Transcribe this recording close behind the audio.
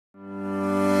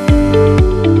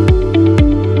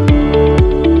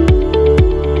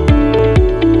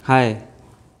Hi,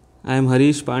 I am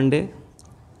Harish Pandey,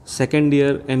 second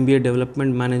year MBA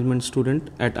Development Management student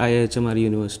at IIHMR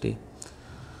University.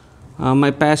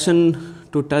 My passion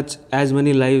to touch as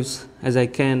many lives as I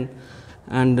can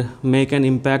and make an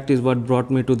impact is what brought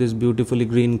me to this beautifully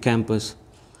green campus.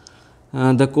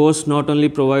 The course not only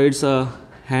provides a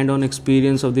hand-on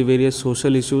experience of the various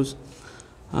social issues,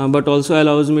 but also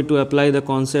allows me to apply the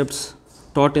concepts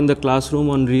taught in the classroom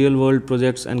on real-world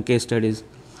projects and case studies.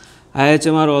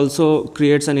 IIHMR also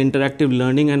creates an interactive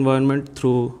learning environment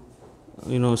through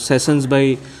sessions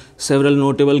by several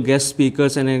notable guest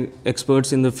speakers and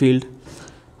experts in the field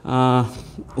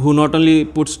who not only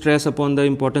put stress upon the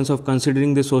importance of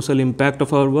considering the social impact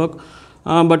of our work,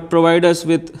 but provide us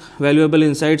with valuable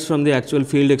insights from the actual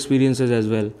field experiences as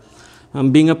well.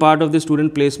 Being a part of the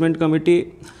student placement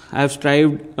committee, I have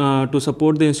strived to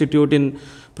support the institute in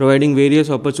providing various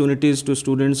opportunities to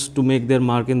students to make their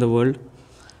mark in the world.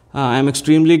 I am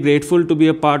extremely grateful to be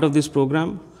a part of this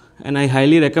program, and I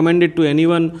highly recommend it to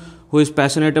anyone who is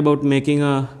passionate about making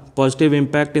a positive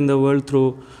impact in the world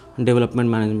through development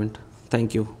management.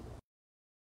 Thank you.